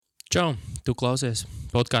Čau! Tu klausies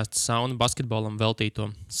podkāstu Sauna basketbolam veltīto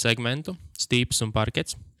segmentu Stīps un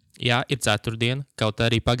parkets. Jā, ir ceturtdiena, kaut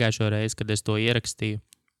arī pagājušo reizi, kad es to ierakstīju,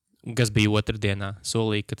 kas bija otrdienā,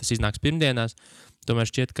 solīju, ka tas iznāks pirmdienās. Tomēr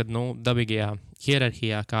šķiet, ka dabīgajā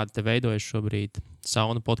hierarhijā, kāda te veidojas šobrīd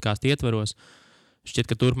Sauna podkāstu ietvaros, šķiet,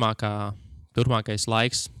 ka turpmākais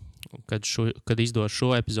laiks, kad izdošu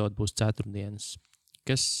šo epizodu, būs ceturtdienas,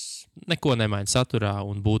 kas neko nemaina saturā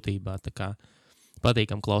un būtībā, tā kā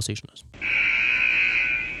patīkam klausīšanos.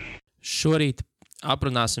 Šorīt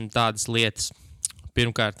aprunāsim tādas lietas.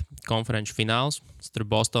 Pirmkārt, konferenču fināls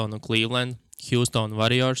starp Bostonu un Cleveland, Houston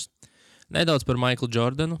Warriors, nedaudz par Michaelu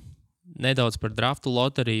Jordanu, nedaudz par draftu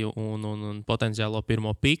loteriju un potenciālo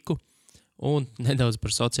pirmo piku, un nedaudz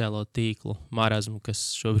par sociālo tīklu marazmu,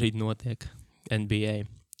 kas šobrīd notiek NBA.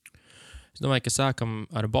 Es domāju, ka sākam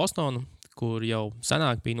ar Bostonu, kur jau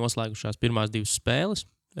senāk bija noslēgušās pirmās divas spēles.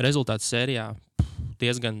 Rezultāts sērijā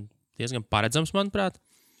diezgan paredzams, manuprāt.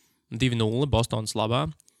 2-0 Bostonas labā,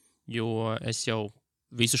 jo es jau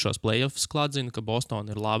visu šos playoffs klātzinu, ka Bostona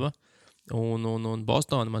ir laba. Un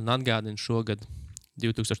Bostona man atgādina šogad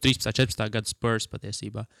 2013-14. gada Spurs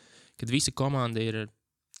patiesībā, kad visa komanda ir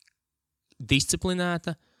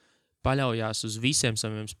disciplinēta, paļaujās uz visiem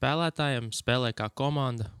saviem spēlētājiem, spēlē kā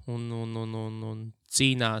komanda un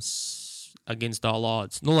cīnās against all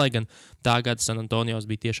odds. Lai gan tā gada San Antonijos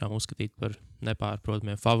bija tiešām uzskatīta par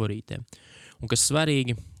nepārprotamiem favorītiem. Un kas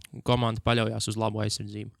svarīgi, komanda paļaujās uz labu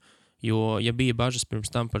aizsardzību. Jo, ja bija bažas pirms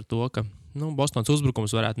tam par to, ka Bostonas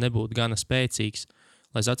uzbrukums varētu nebūt gana spēcīgs,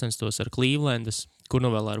 lai sacenstos ar Clevelandas, kur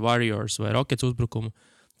vēl ar Warriors vai Rockets uzbrukumu,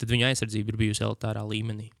 tad viņa aizsardzība ir bijusi elitārā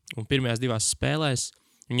līmenī. Un pirmajās divās spēlēs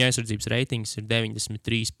viņa aizsardzības reitings ir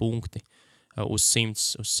 93 punkti uz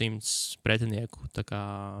 100 pretinieku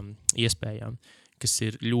iespējām, kas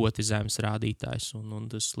ir ļoti zems rādītājs, un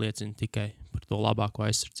tas liecina tikai par to labāko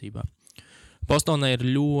aizsardzībā. Bostonai ir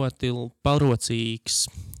ļoti parocīgs,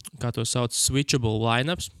 kā to sauc, switchable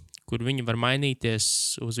lineups, kur viņi var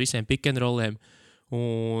mainīties uz visiem pick and rolliem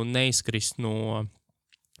un neizkrist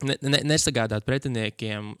nesagādāt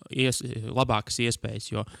pretiniekiem labākas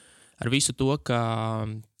iespējas, jo ar visu to, ka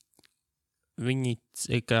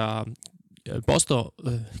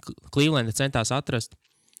Clevelanda centās atrast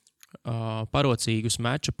parocīgus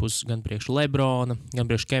matchupus gan priekš Lebrona, gan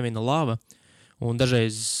priekš Kevina Lava, un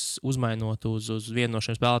dažreiz uzmainot uz vienu no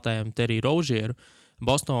šiem spēlētājiem Terry Rozieru,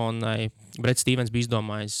 Bostonai Brett Stevens bija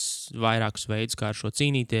izdomājis vairākus veidus, kā ar šo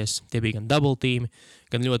cīnīties. Tie bija gan double teami,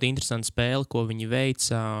 gan ļoti interesanta spēle, ko viņi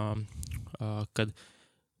veica, kad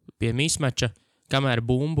pie mismatcha, kamēr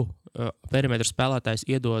bumbu perimetra spēlētājs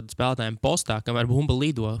iedod spēlētājiem postā, kamēr bumba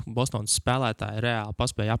lido, Bostonas spēlētāji reāli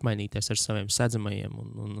paspēja apmainīties ar saviem sedzamajiem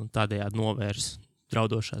un tādējādi novērs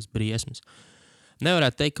draudošās briesmas.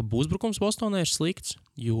 Nevarētu teikt, ka uzbrukums Bostonai ir slikts,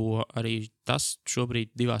 jo arī tas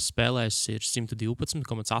šobrīd divās spēlēs ir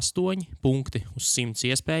 112,8 punkti uz 100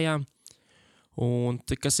 iespējām. Un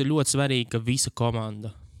kas ir ļoti svarīgi, ka visa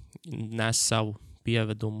komanda nes savu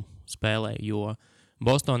pievedumu spēlē, jo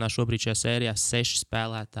Bostonā šobrīd šajā sērijā 6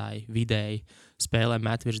 spēlētāji vidēji spēlē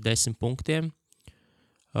met virs 10 punktiem.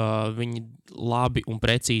 Viņi labi un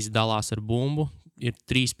precīzi dalās ar bumbu. Ir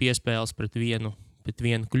 3 piespēles pret vienu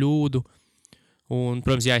kļūdu. Un,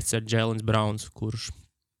 protams, jāizcer Jaylen Browns, kurš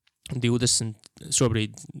 20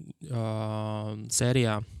 šobrīd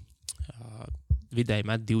sērijā vidēji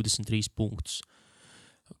met 23 punktus.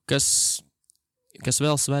 Kas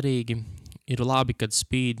vēl svarīgi, ir labi, kad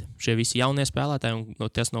spīd šie visi jaunie spēlētāji, un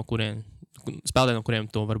tas, no kuriem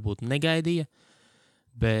to varbūt negaidīja,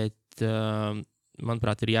 bet,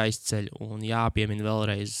 manuprāt, ir jāizceļ un jāpiemina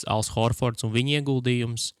vēlreiz Als Horfords un viņa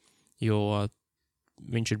ieguldījums, jo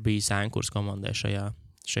viņš ir bijis ēnkurs komandai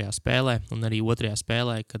šajā spēlē, un arī otrajā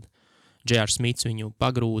spēlē, kad J.R. Smits viņu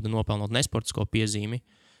pagrūda, nopelnot nesportisko piezīmi,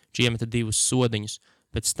 viņš iemeta 2 sodiņus,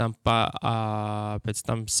 pēc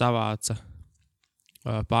tam savāca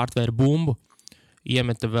pārtvēra bumbu,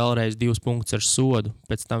 iemeta vēlreiz 2 punktus ar sodu,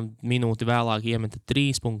 pēc tam minūti vēlāk iemeta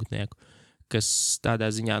 3 punktnieku, kas tādā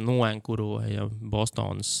ziņā noenkuroja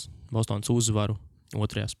Bostonas uzvaru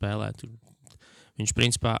otrajā spēlē. Viņš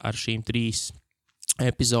principā ar šīm 3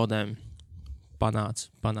 epizodēm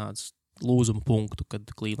panāca lūzumu punktu, kad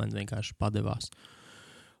Cleveland vienkārši padevās.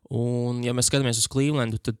 Un, ja mēs skatāmies uz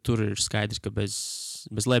Clevelandu, tad tur ir skaidrs, ka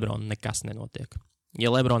bez Lebrona nekas nenotiek. Ja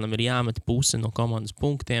Lebronam ir jāmet puse no komandas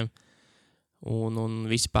punktiem, un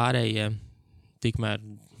visi pārējie, tikmēr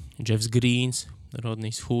Jeffs Greens,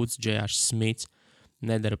 Rodnijs Hoods, J.R. Smits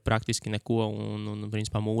nedara praktiski neko un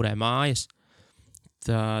principā mūrē mājas,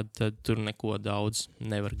 tad tur neko daudz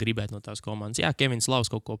nevar gribēt no tās komandas. Jā, Kevins Lavs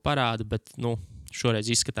kaut ko parāda, bet šoreiz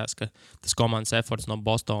izskatās, ka tas komandas efforts no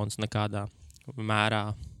Bostonas nekādā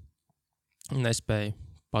mērā nespēja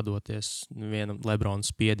padoties vienam Lebrona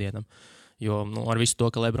spiedienam. Jo ar visu to,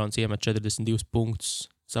 ka Lebrons iemet 42 punktus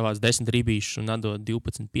savās 10 ribīšus un atdod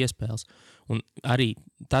 12 piespēles, un arī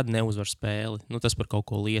tad neuzvar spēli. Tas par kaut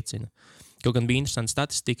ko liecina. Kaut gan bija interesanta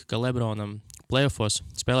statistika, ka Lebronam playoffos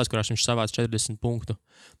spēlēs, kurās viņš savāc 40 punktu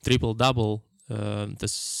triple-double,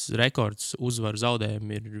 tas rekords uzvaru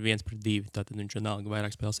zaudējumu ir 1-2, tātad viņš vienalga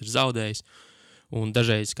vairāk spēles ir zaudējis, un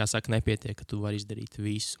dažreiz, kā saka, nepietiek, ka tu vari izdarīt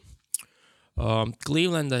visu.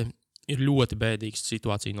 Clevelandai ir ļoti bēdīga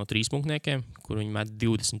situācija no trīspunktniekiem, kur viņi met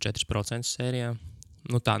 24% sērijā.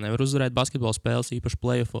 Tā nevar uzvarēt basketbola spēles, īpaši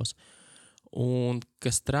playoffos. Un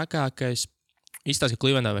kas trakākais, izstāsta, ka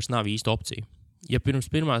Clevelandā vairs nav īsta opcija. Ja pēc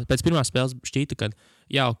pirmās spēles šķīta, ka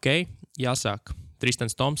jāsāk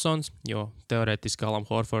Tristans Thompsons, jo teorētiski Alam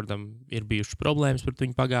Horfordam ir bijušas problēmas pret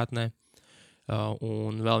viņu pagātnē.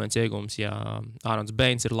 Un vēl viens iegums, ja Ārons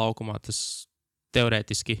Baines ir laukumā, tas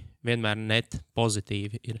teorētiski vienmēr net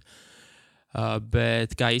pozitīvi ir.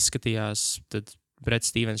 Bet kā izskatījās, tad Brett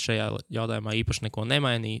Stevens šajā jautājumā īpaši neko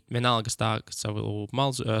nemainīja. Vienalga stāka savu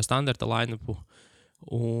standarta line-upu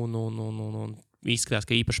un izskatās,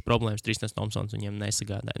 ka īpaši problēmas Tristans Thompsons viņiem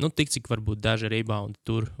nesagādāja. Tik cik varbūt daži rebound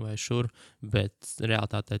tur vai šur, bet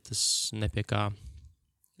realitātē tas nepie kāda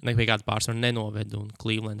pārsvaru nenoved, un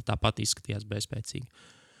Cleveland tāpat izskatījās bezspēcīgi.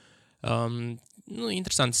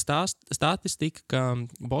 Interesanta statistika, ka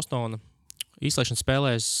Bostona izslēgšanas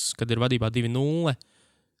spēlēs, kad ir vadībā 2-0,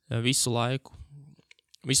 visu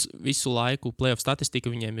laiku playoff statistika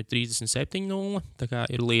viņiem ir 37-0, tā kā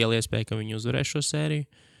ir liela iespēja, ka viņi uzvarēs šo sēriju.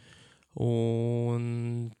 Un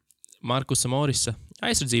Markusa Morisa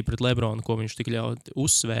aizsardzība pret Lebronu, ko viņš tik ļoti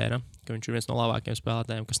uzsvēra, ka viņš ir viens no labākajiem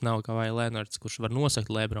spēlētājiem, kas nav kā vai Leonards, kurš var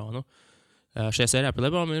nosakt Lebronu. Šajā sērijā pret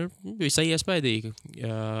Lebronu ir visai iespaidīga.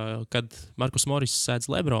 Kad Markus Moris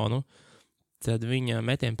sēdz Lebronu, tad viņa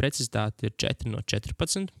metiena precizitāte ir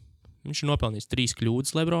 4/14. Viņš ir nopelnījis 3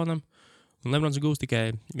 kļūdas Lebronam, un Lebrons gūs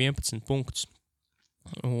tikai 11 punktus.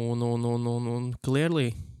 Un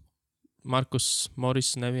clearly Markus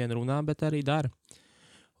Moris nevien runā, bet arī dara.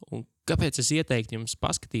 Un kāpēc es ieteiktu jums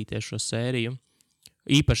paskatīties šo sēriju?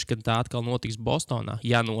 Īpaši, kad tā atkal notiks Bostonā,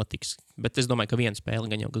 ja notiks, bet es domāju, ka viena spēle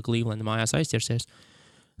gan jau, ka Cleveland mājās aizķersies,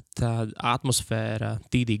 tad atmosfēra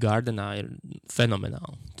TD Gardenā ir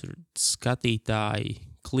fenomenāla. Tur skatītāji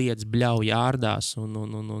kliedz, bļauj ārdās,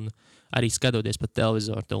 un arī skatoties pa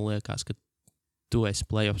televizoru, tev liekas, ka tu esi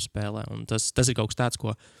playoff spēlē. Un tas ir kaut kas tāds,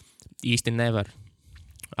 ko īsti nevar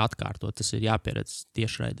atkārtot. Tas ir jāpieredz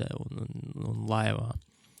tiešraidē un laivā.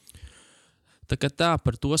 Tā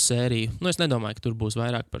par to sēriju. Es nedomāju, ka tur būs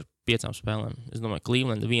vairāk par 5 spēlēm. Es domāju, ka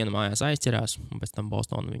Cleveland viena mājās aizķerās, un pēc tam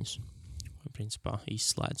Bostona viņus principā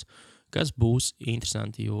izslēdz. Kas būs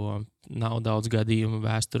interesanti, jo nav daudz gadījumu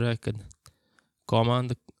vēsturē, kad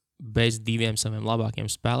komanda bez 2 saviem labākiem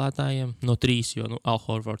spēlētājiem, no 3, jo Al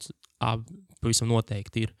Horfords pavisam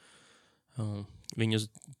noteikti ir viņus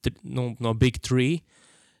no Big 3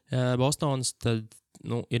 Bostonas, tad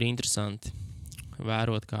ir interesanti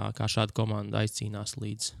vērot, kā šāda komanda aizcīnās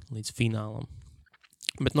līdz finālam.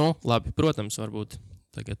 Bet, labi, protams, varbūt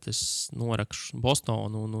tagad es norakšu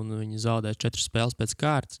Bostonu un viņi zaudē 4 spēles pēc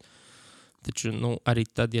kārtas. Taču, arī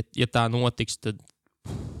tad, ja tā notiks, tad,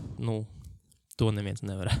 to neviens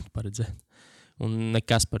nevarētu paredzēt. Un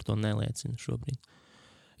nekas par to neliecina šobrīd.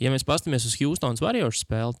 Ja mēs pastamies uz Houstonas Warriors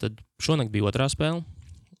spēli, tad šonakt bija otrā spēle.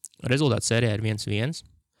 Rezultāts sērijā ir 1-1.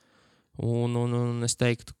 Un es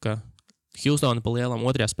teiktu, ka Houstona pa lielam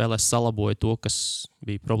otrajā spēlē salaboja to, kas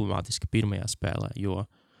bija problemātiski pirmajā spēlē, jo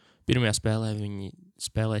pirmajā spēlē viņi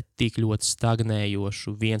spēlē tik ļoti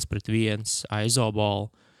stagnējošu 1-1 isobolu,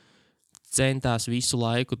 centās visu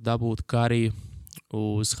laiku dabūt Kariju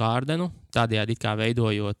uz Hardenu, tādējādi it kā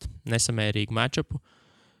veidojot nesamērīgu matchupu.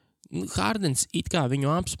 Hardens it kā viņu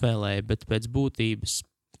apspēlēja, bet pēc būtības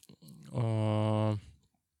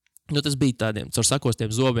tas bija tādiem, caur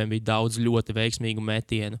sakostiem zobiem bija daudz ļoti veiksmīgu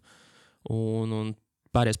metienu. Un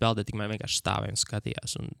pārējie spēlētāji tikmēr vienkārši stāvēja un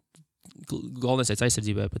skatījās. Un Golden State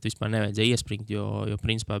aizsardzībai pat vispār nevajadzēja iespringt, jo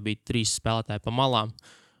principā bija 3 spēlētāji pa malām.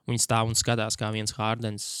 Viņi stāv un skatās, kā viens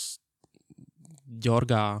Hardens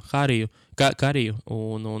ģorgā Kariju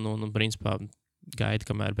un principā gaida,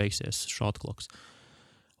 kamēr beigsies shot clocks.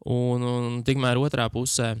 Un tikmēr otrā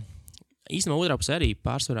pusē arī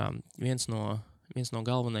pārsvarā viens no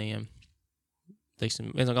galvenajiem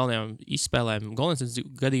izspēlēm Golden State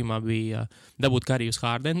gadījumā bija dabūt Kariju uz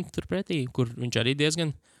Hardenu turpretī, kur viņš arī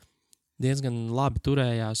diezgan labi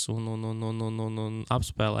turējās un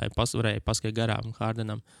apspēlēja, varēja paskait garām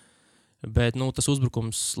Hardenam. Bet, tas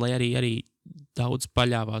uzbrukums, lai arī daudz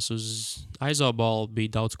paļāvās uz aizobolu,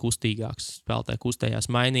 bija daudz kustīgāks. Spēlētāji kustējās,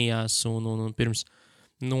 mainījās, un pirms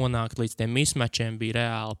nonākt līdz tiem mismatčiem bija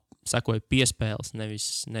reāli sekoja piespēles,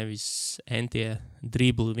 nevis entie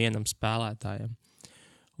dribli vienam spēlētājam.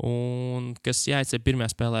 Un kas jāiet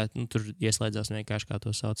pirmajā spēlē, tur ieslēdzās vienkārši, kā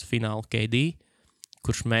to sauc, fināla KD,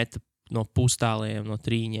 kurš meta no pustāliem, no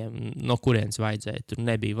trīņiem, no kurienes vajadzēja. Tur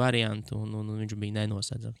nebija variantu, un viņš bija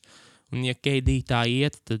nenosedzams. Un ja KD tā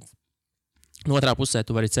iet, tad no otrā pusē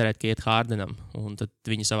tu vari cerēt, ka iet Hardenam, un tad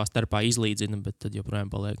viņi savā starpā izlīdzina, bet tad joprojām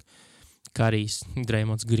paliek Karijs,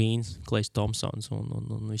 Draymonds Greens, Klejs Thompsons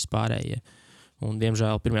un vispārējie. Un,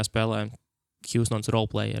 diemžēl, pirmajā spēlē Houstons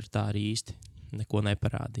roleplayer tā arī īsti neko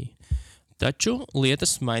neparādīja. Taču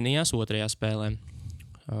lietas mainījās otrajā spēlē.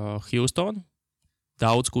 Houston,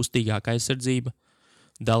 daudz kustīgāka aizsardzība,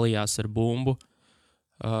 dalījās ar bumbu.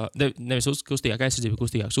 Nevis kustīgāka aizsardzība,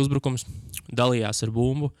 kustīgāks uzbrukums, dalījās ar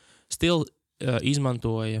bumbu. Still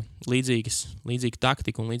izmantoja līdzīgu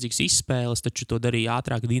taktiku un līdzīgas izspēles, taču to darīja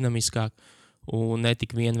ātrāk, dinamiskāk un ne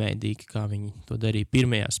tik vienveidīgi, kā viņi to darīja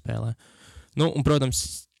pirmajā spēlē. Un,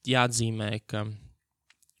 protams, jāatzīmē, ka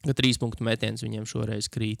 3 punktu metiens viņiem šoreiz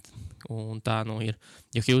krīt. Un tā ir.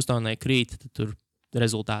 Ja Houstonai krīt, tad tur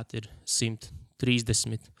rezultāti ir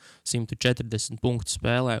 130, 140 punktu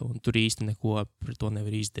spēlē, un tur īsti neko par to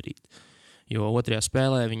nevar izdarīt. Jo otrajā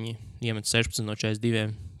spēlē viņi iemet 16 no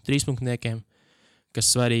 42 trīspunktniekiem, kas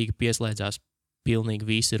svarīgi pieslēdzās pilnīgi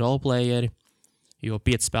visi roleplayeri, jo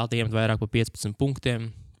 5 spēlētāji iemet vairāk par 15 punktiem.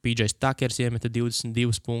 PJs Tuckers iemeta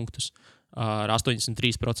 22 punktus ar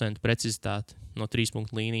 83% precizitāti no 3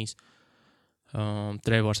 punktu līnijas.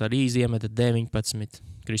 Trevors arī iemeta 19,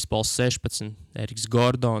 Chris Pauls 16, Eriks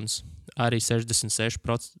Gordons arī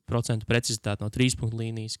 66% precizitāti no 3 punktu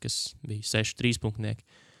līnijas, kas bija 6 trīspunktnieki.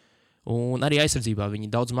 Un arī aizsardzībā viņi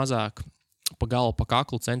daudz mazāk pa galvu, pa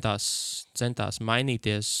kaklu centās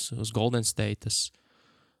mainīties uz Golden State's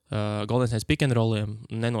pick and rolliem,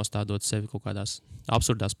 nenostādot sevi kaut kādās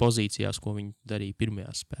absurdās pozīcijās, ko viņi darīja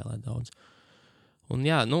pirmajā spēlē daudz. Un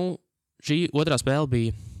jā, šī otrā spēle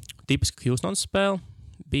bija tipiska Houstons spēle,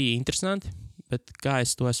 bija interesanti, bet kā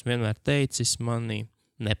es to esmu vienmēr teicis, mani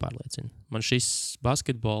nepārliecina. Man šis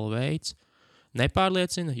basketbola veids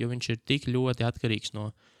nepārliecina, jo viņš ir tik ļoti atkarīgs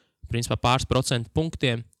no, principā, pāris procentu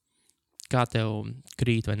punktiem, kā tev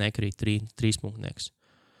krīt vai nekrīt trīspunktnieks.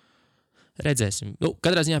 Redzēsim.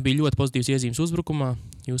 Katrā ziņā bija ļoti pozitīvs iezīmes uzbrukumā.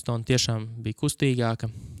 Houston tiešām bija kustīgāka,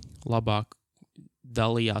 labāk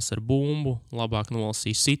dalījās ar bumbu, labāk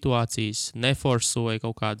nolasīja situācijas, neforsoja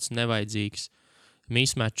kaut kādas nevajadzīgas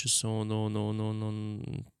mismatchus un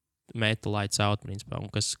meta lights out, principā. Un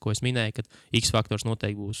ko es minēju, kad X-faktors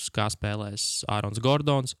noteikti būs, kā spēlēs Ārons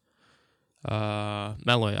Gordons,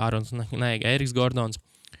 Eriks Gordons.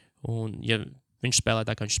 Un ja viņš spēlē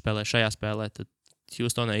tā, kā viņš spēlē šajā spēlē, tad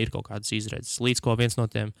Houstonai ir kaut kādas izredzes. Līdz ko viens no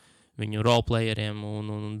tiem viņu roleplayeriem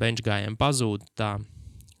un benchgājiem pazūd, tā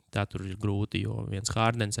tur ir grūti, jo viens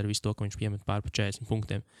Hardens ar visu to, ka viņš piemet pār pa 40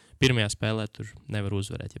 punktiem. Pirmajā spēlē tur nevar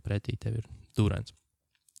uzvarēt, ja pretī tev ir Durants.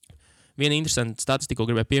 Viena interesanta statistika, ko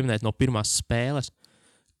gribēju pieminēt no pirmās spēles,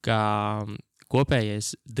 ka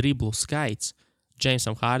kopējais driblu skaits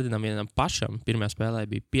Jamesam Hardenam vienam pašam pirmajā spēlē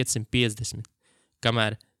bija 550,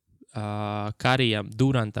 kamēr Karijam,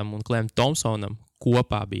 Durantam un Klejam Thompsonam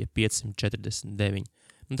kopā bija 549.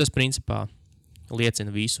 Tas, principā,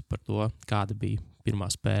 liecina visu par to, kāda bija pirmā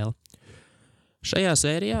spēle. Šajā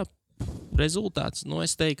sērijā rezultāts,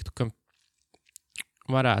 es teiktu, ka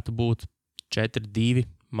varētu būt 4-2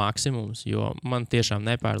 maksimums, jo man tiešām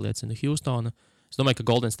nepārliecina Houstona. Es domāju, ka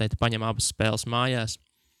Golden State paņem abas spēles mājās.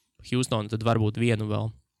 Houstona tad varbūt vienu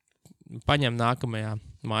vēl paņem nākamajā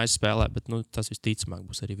mājas spēlē, bet tas visticamāk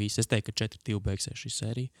būs arī viss. Es teiktu, ka 4-2 beigsies šī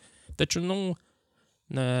sērija. Taču,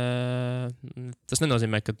 tas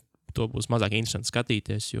nenozīmē, ka to būs mazāk interesanti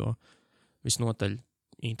skatīties, jo visnotaļ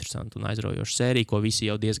interesanti un aizraujoša sērija, ko visi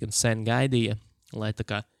jau diezgan sen gaidīja, lai tā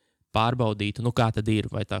kā pārbaudītu, kā tad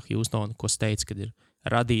ir, vai tā Houstona, ko teica, kad ir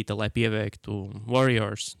radīta, lai pieveiktu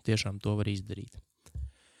Warriors, tiešām to var izdarīt.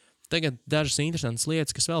 Tagad dažas interesantas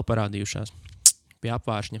lietas, kas vēl parādījušās pie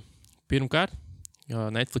apvāršņa. Pirmkārt,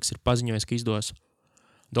 Netflix ir paziņojis, ka izdos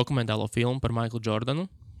dokumentālo filmu par Michaelu Jordanu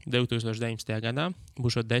 2019. gadā.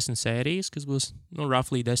 Būs 10 sērijas, kas būs,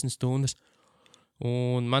 roughly 10 stundas.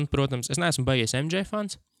 Un man, protams, es neesmu baigies MJ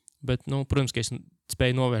fans, bet, protams, ka es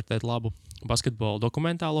spēju novērtēt labu basketbola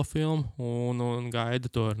dokumentālo filmu un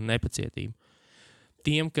gaidu to ar nepacietību.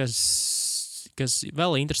 Tiem, kas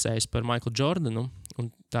vēl interesējas par Michaelu Jordanu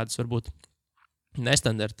un tādas varbūt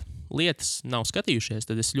nestandarta lietas nav skatījušies,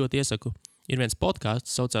 tad es ļoti iesaku, ir viens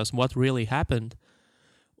podcasts, saucās What Really Happened,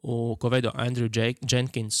 ko veido Andrew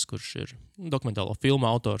Jenkins, kurš ir dokumentālo filmu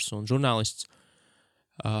autors un žurnālists.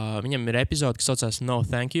 Viņam ir epizode, kas saucās No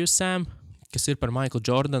Thank You, Sam, kas ir par Michaelu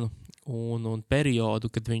Jordanu un periodu,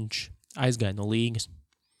 kad viņš aizgāja no līgas.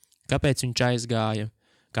 Kāpēc viņš aizgāja?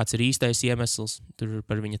 Kāds ir īstais iemesls? Tur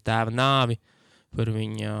par viņa tēva nāvi, par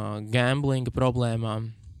viņa gamblinga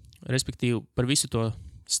problēmām, respektīvi par visu to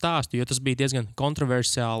stāstu, jo tas bija diezgan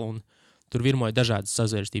kontroversiāli un tur virmoja dažādas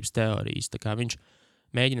sazvērstības teorijas. Tā kā viņš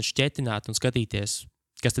mēģina šķetināt un skatīties,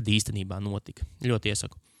 kas tad īstenībā notika. Ļoti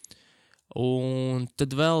iesaku. Un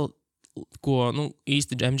tad vēl, ko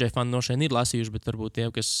īsti MJ fani no šeit ir lasījuši, bet varbūt tie,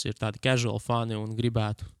 kas ir tādi casual fani un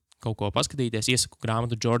gribētu kaut ko paskatīties, iesaku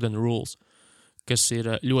grāmatu Jordan Rules, kas ir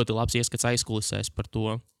ļoti labs ieskats aizkulisēs par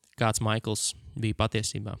to, kāds Michaels bija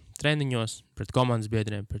patiesībā treniņos, pret komandas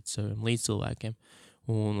biedriem, pret saviem līdzcilvēkiem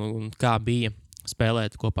un kā bija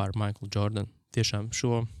spēlēt kopā ar Michaelu Jordanu. Tiešām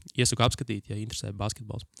šo iesaku apskatīt, ja interesē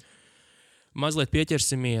basketbols. Mazliet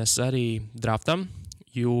pieķersimies arī draftam,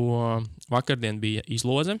 jo vakardien bija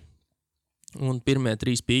izloze, un pirmie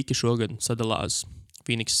 3 pīki šogad sadalās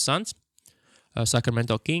Phoenix Suns,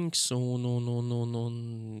 Sacramento Kings un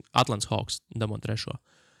Atlanta Hawks dabū 3.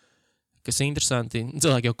 Kas interesanti,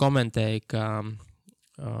 cilvēki jau komentēja, ka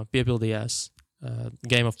piepildījās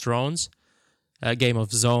Game of Thrones, Game of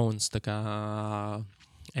Zones, tā kā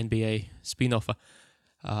NBA spin-offa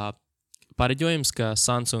pareģojums, ka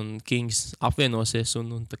Suns un Kings apvienosies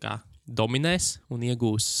un tā kā dominēs un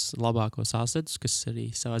iegūs labākos asetus, kas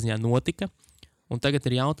arī savā ziņā notika. Un tagad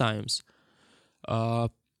ir jautājums,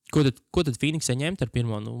 ko tad Phoenixai ņemt ar 1.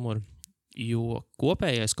 numuru? Jo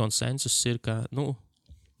kopējais konsensus ir, ka,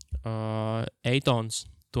 Aitons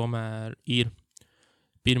tomēr ir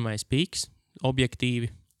 1. pīks,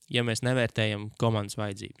 objektīvi, ja mēs nevērtējam komandas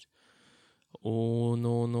vajadzības.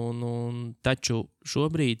 Taču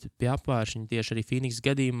šobrīd pie apvāršņa tieši arī Phoenix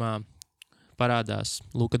gadījumā parādās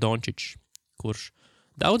Luka Dončičs, kurš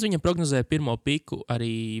daudz viņam prognozēja 1. piku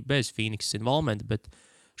arī bez Phoenix involvement, bet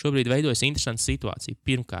šobrīd veidojas interesanta situācija.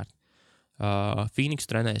 Pirmkārt, Phoenix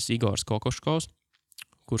trenēs Igors Kokoškovs,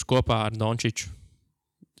 kurš kopā ar Dončiču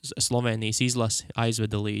Slovenijas izlasi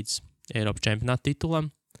aizveda līdz Eiropas čempionāta titulam.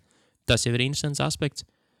 Tas jau ir interesants aspekts.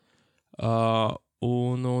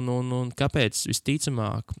 Un kāpēc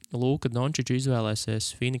visticamāk Luka Dončiču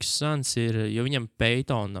izvēlēsies Phoenix Suns ir, jo viņam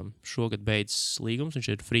Peytonam šogad beidzas līgums, viņš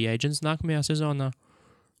ir free agents nākamajā sezonā,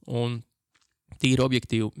 un tīri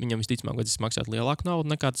objektīvi viņam visticamāk vajadzēs maksāt lielāku naudu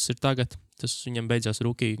nekā tas ir tagad. Tas viņam beidzās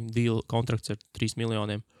rookie deal kontrakts ar 3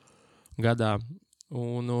 miljoniem gadā.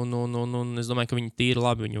 Un es domāju, ka viņi tīri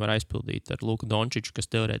labi viņu var aizpildīt ar Luku Dončiču, kas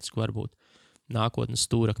teorētiski var būt nākotnes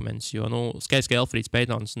stūrakmenis, jo, skaidrs, ka Elfrīds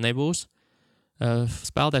Peytons nebūs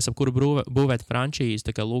spēlētājs, ap kuru būvēt frančīzi,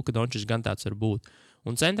 tā kā Luka Dončičs gan tāds var būt.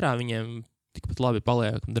 Un centrā viņiem tikpat labi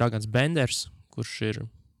paliek Dragans Benders, kurš ir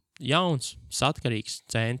jauns, satkarīgs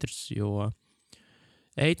centrs, jo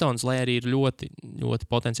Aitons, lai arī ir ļoti, ļoti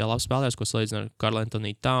potenciāli labs spēlētājs, ko salīdzina ar Karl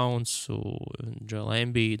Anthony Towns, Joel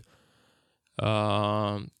Embiidu,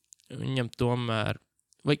 viņam tomēr,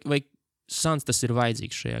 vai Suns tas ir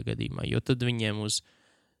vajadzīgs šajā gadījumā, jo tad viņiem uz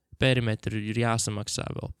perimetru ir jāsamaksā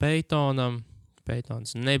vēl Peytonam,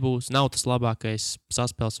 Peytons nav tas labākais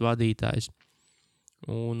saspēles vadītājs,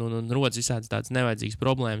 un rodas visādas tādas nevajadzīgas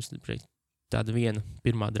problēmas, tāda viena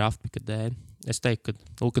 1. draft pika dēļ. Es teiktu,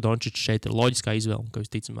 ka Luka Dončičs šeit ir loģiskā izvēle, un ka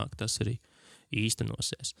visticamāk tas arī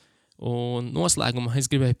īstenosies. Un noslēgumā es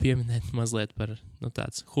gribēju pieminēt mazliet par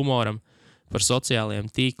tāds humoram, par sociālajiem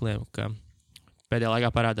tīkliem, ka pēdējā laikā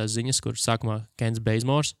parādās ziņas, kur sākumā Kents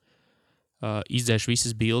Bazemores izdzēš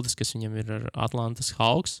visas bildes, kas viņam ir ar Atlantas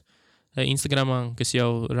Hawks Instagramā, kas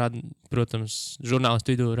jau rada, protams,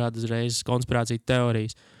 žurnālistu vidū rada uzreiz konspirāciju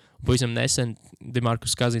teorijas. Pavisam nesen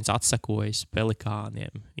Demarcus Cousins atsakojas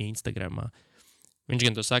Pelikāniem Instagramā. Viņš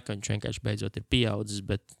gan to saka, viņš vienkārši beidzot ir pieaudzis,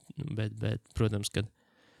 bet protams, kad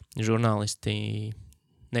žurnālisti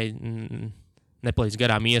nepalīdz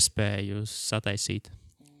garām iespēju sataisīt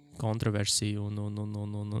kontroversiju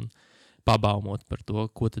un pabaumot par to,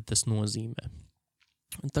 ko tad tas nozīmē.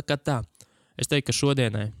 Tā kā tā, es teiktu, ka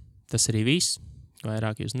šodienai tas arī viss,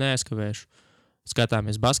 vairāk jūs neaizkavēšu,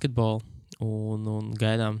 skatāmies basketbolu un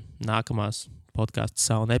gaidām nākamās podcastu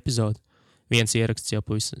sauna epizodu. Viens ieraksts jau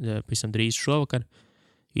pavisam drīz šovakar,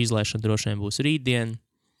 izlaišana droši vien būs rītdien,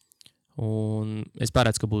 un es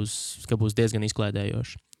paredzu, ka būs diezgan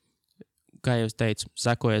izklaidējoši. Kā jau es teicu,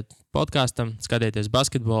 sekojiet podkastam, skatieties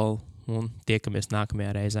basketbolu un tiekamies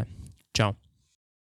nākamajā reizē. Čau!